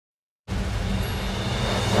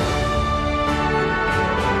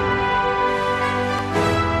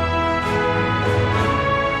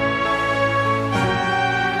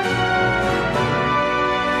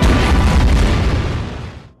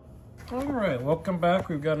right, welcome back.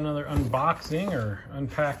 We've got another unboxing or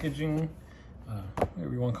unpackaging,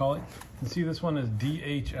 whatever you want to call it. You can see this one is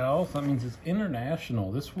DHL, so that means it's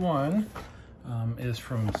international. This one is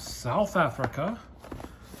from South Africa.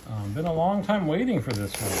 Been a long time waiting for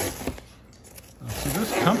this one. So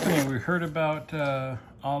this company we heard about a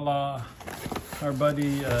la our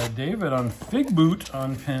buddy David on Fig Boot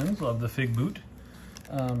on pens. Love the Fig Boot.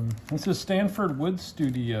 This is Stanford Wood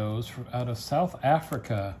Studios out of South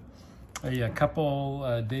Africa. A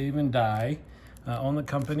couple, Dave and Di, own the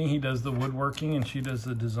company. He does the woodworking and she does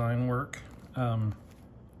the design work.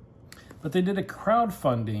 But they did a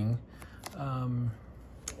crowdfunding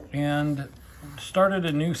and started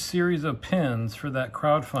a new series of pens for that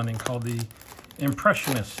crowdfunding called the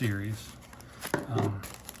Impressionist series.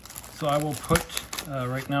 So I will put,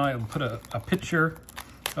 right now I will put a picture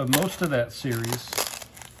of most of that series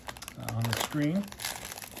on the screen.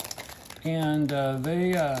 And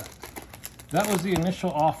that was the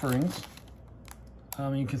initial offerings.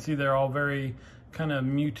 You can see they're all very kind of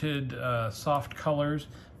muted, soft colors.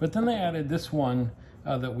 But then they added this one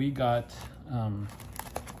that we got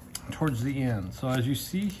towards the end. So as you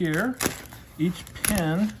see here, each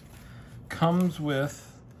pen comes with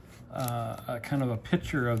a kind of a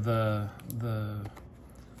picture of the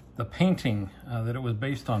painting that it was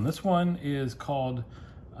based on. This one is called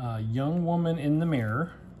Young Woman in the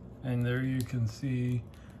Mirror, and there you can see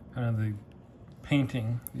kind of the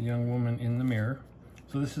painting, the young woman in the mirror.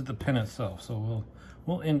 So this is the pen itself. So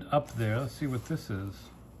we'll end up there. Let's see what this is.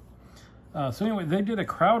 So anyway, they did a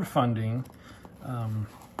crowdfunding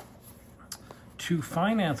to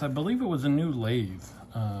finance, I believe it was a new lathe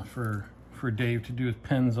for Dave to do his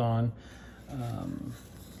pens on.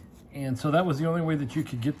 And so that was the only way that you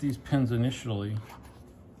could get these pens initially.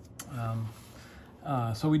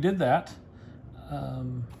 So we did that.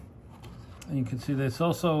 And you can see this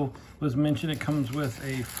also was mentioned. It comes with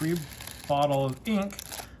a free bottle of ink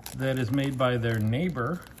that is made by their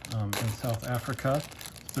neighbor in South Africa,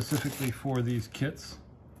 specifically for these kits.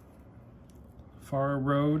 Far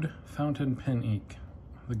Road Fountain Pen Ink.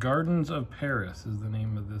 The Gardens of Paris is the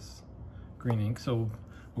name of this green ink. So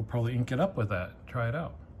we'll probably ink it up with that, try it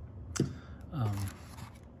out.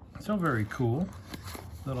 So very cool.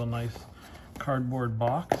 Little nice cardboard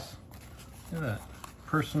box. Look at that.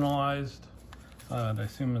 Personalized. I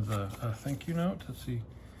assume is a thank you note. Let's see.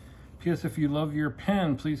 P.S. If you love your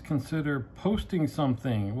pen, please consider posting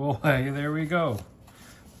something. Well, hey, there we go.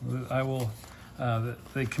 I will.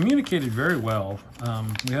 They communicated very well.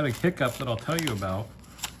 We had a hiccup that I'll tell you about.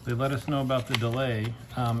 They let us know about the delay,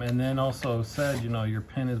 and then also said, you know, your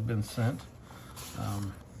pen has been sent.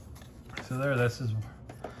 So there, this is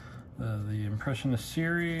the Impressionist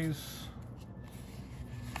series.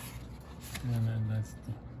 And then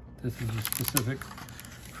this is a specific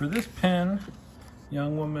for this pen,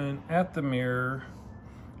 Young Woman at the Mirror.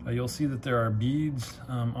 You'll see that there are beads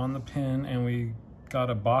on the pen, and we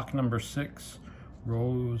got a Bach number 6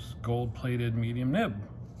 rose gold plated medium nib.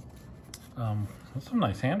 That's some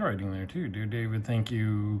nice handwriting there too. Dear David, thank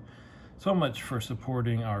you so much for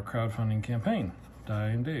supporting our crowdfunding campaign. Di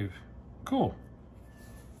and Dave. Cool.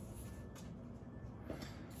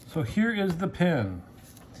 So here is the pen.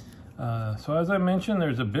 So as I mentioned,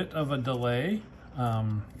 there's a bit of a delay. I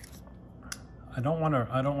don't want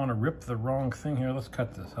to rip the wrong thing here. Let's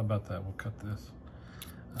cut this. How about that? We'll cut this.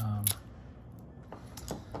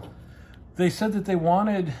 They said that they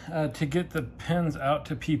wanted to get the pens out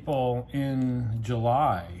to people in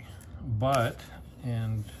July,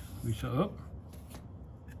 and we should. Oh,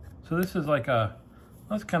 so this is like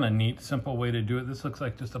that's kind of neat, simple way to do it. This looks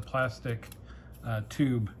like just a plastic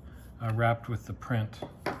tube wrapped with the print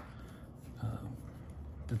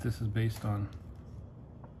that this is based on.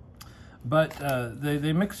 But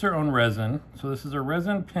they mix their own resin. So this is a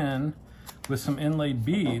resin pen with some inlaid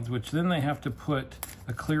beads, which then they have to put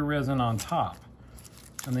a clear resin on top.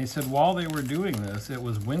 And they said while they were doing this, it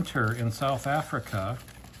was winter in South Africa,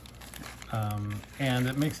 and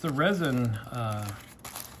it makes the resin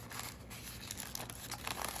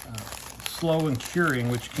slow in curing,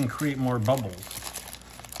 which can create more bubbles.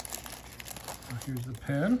 So here's the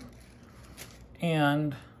pen.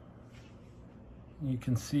 And you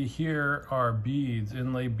can see here are beads,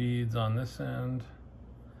 inlay beads on this end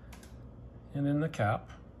and in the cap.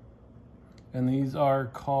 And these are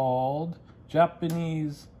called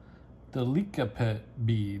Japanese delicate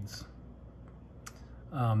beads.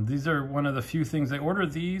 These are one of the few things. They order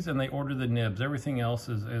these and they order the nibs. Everything else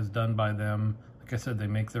is done by them. Like I said, they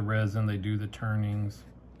make the resin, they do the turnings,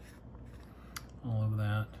 all of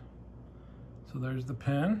that. So there's the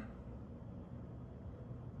pen.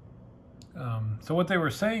 So what they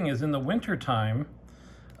were saying is in the winter time,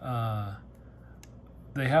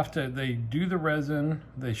 they do the resin,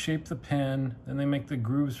 they shape the pin, then they make the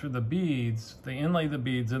grooves for the beads, they inlay the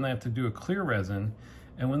beads, then they have to do a clear resin.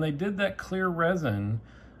 And when they did that clear resin,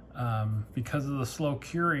 because of the slow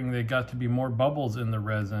curing, they got to be more bubbles in the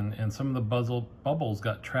resin, and some of the bubbles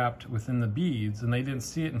got trapped within the beads, and they didn't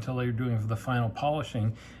see it until they were doing the final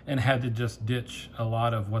polishing and had to just ditch a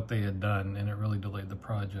lot of what they had done, and it really delayed the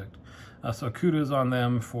project. So kudos on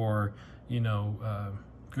them for, you know,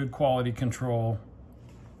 good quality control,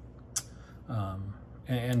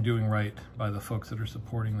 and doing right by the folks that are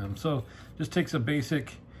supporting them. So just takes a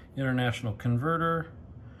basic international converter,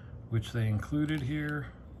 which they included here.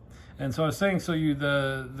 And so I was saying, so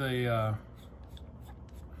the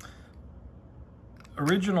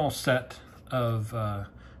original set of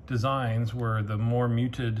designs were the more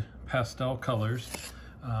muted pastel colors,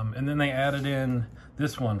 and then they added in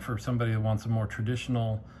this one for somebody that wants a more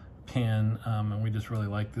traditional pin, and we just really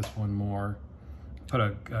like this one more. Put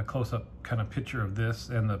a close-up kind of picture of this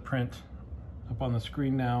and the print up on the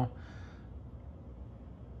screen now.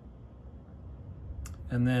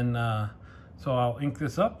 And then, so I'll ink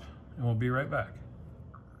this up and we'll be right back.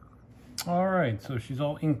 All right, so she's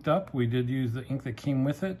all inked up. We did use the ink that came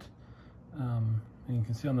with it. And you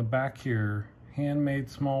can see on the back here, handmade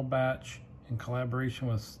small batch in collaboration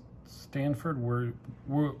with Stanford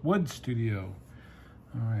Wood Studio.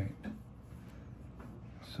 All right,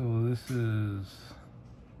 so this is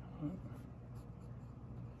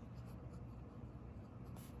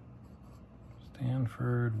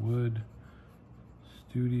Stanford Wood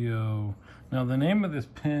Studio. Now the name of this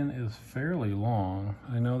pen is fairly long.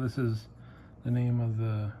 I know this is the name of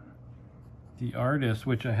the artist,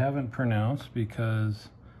 which I haven't pronounced because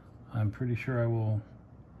I'm pretty sure I will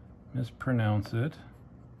mispronounce it.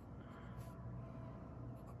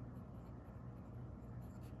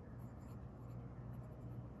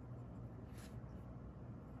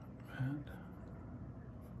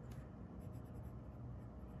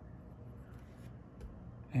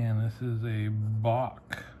 And this is a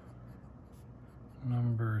Bach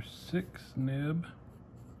number 6 nib.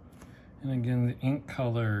 And again, the ink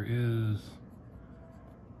color is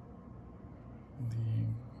the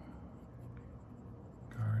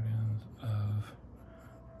Gardens of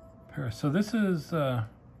Paris. So this is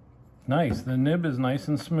nice. The nib is nice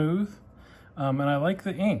and smooth. And I like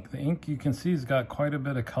the ink. The ink, you can see, has got quite a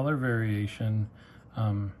bit of color variation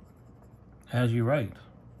as you write.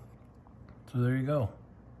 So there you go.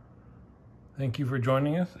 Thank you for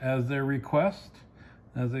joining us. As their request,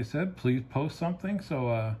 as they said, please post something. So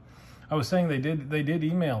I was saying they did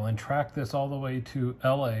email and track this all the way to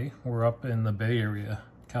LA. We're up in the Bay Area,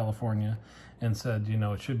 California, and said, you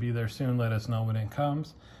know, it should be there soon. Let us know when it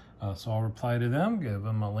comes. So I'll reply to them, give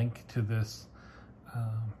them a link to this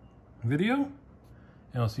video,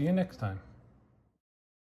 and I'll see you next time.